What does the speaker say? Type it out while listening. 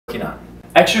on.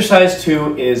 Exercise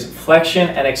 2 is flexion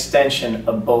and extension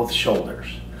of both shoulders.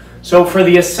 So for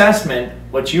the assessment,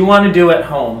 what you want to do at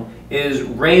home is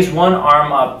raise one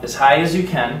arm up as high as you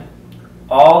can,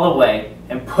 all the way,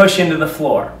 and push into the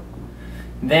floor.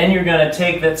 Then you're going to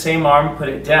take that same arm, put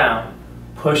it down,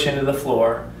 push into the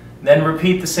floor, then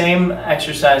repeat the same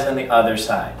exercise on the other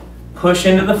side. Push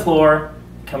into the floor,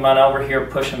 come on over here,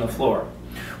 push on the floor.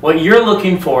 What you're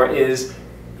looking for is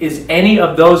any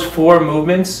of those 4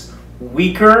 movements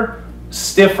weaker,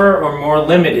 stiffer, or more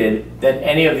limited than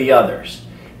any of the others.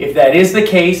 If that is the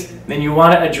case, then you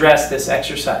want to address this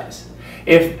exercise.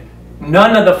 If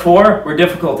none of the 4 were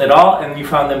difficult at all and you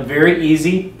found them very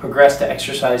easy, progress to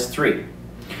exercise 3.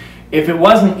 If it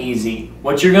wasn't easy,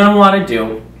 what you're going to want to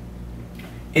do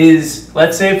is,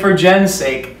 let's say for Jen's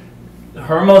sake,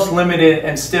 her most limited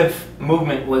and stiff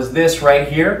movement was this right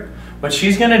here. What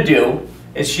she's going to do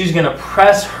is she's going to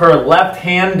press her left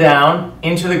hand down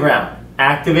into the ground,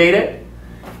 activate it,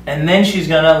 and then she's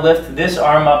going to lift this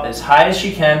arm up as high as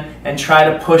she can and try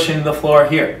to push into the floor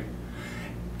here.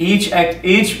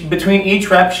 Between each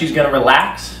rep, she's going to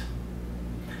relax.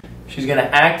 She's going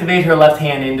to activate her left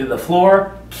hand into the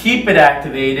floor, keep it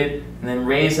activated, and then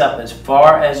raise up as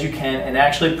far as you can and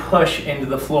actually push into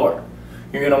the floor.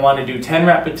 You're going to want to do 10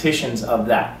 repetitions of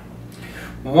that.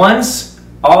 Once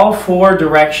all 4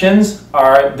 directions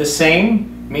are the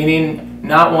same, meaning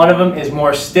not one of them is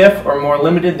more stiff or more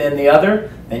limited than the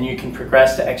other, then you can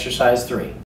progress to exercise 3.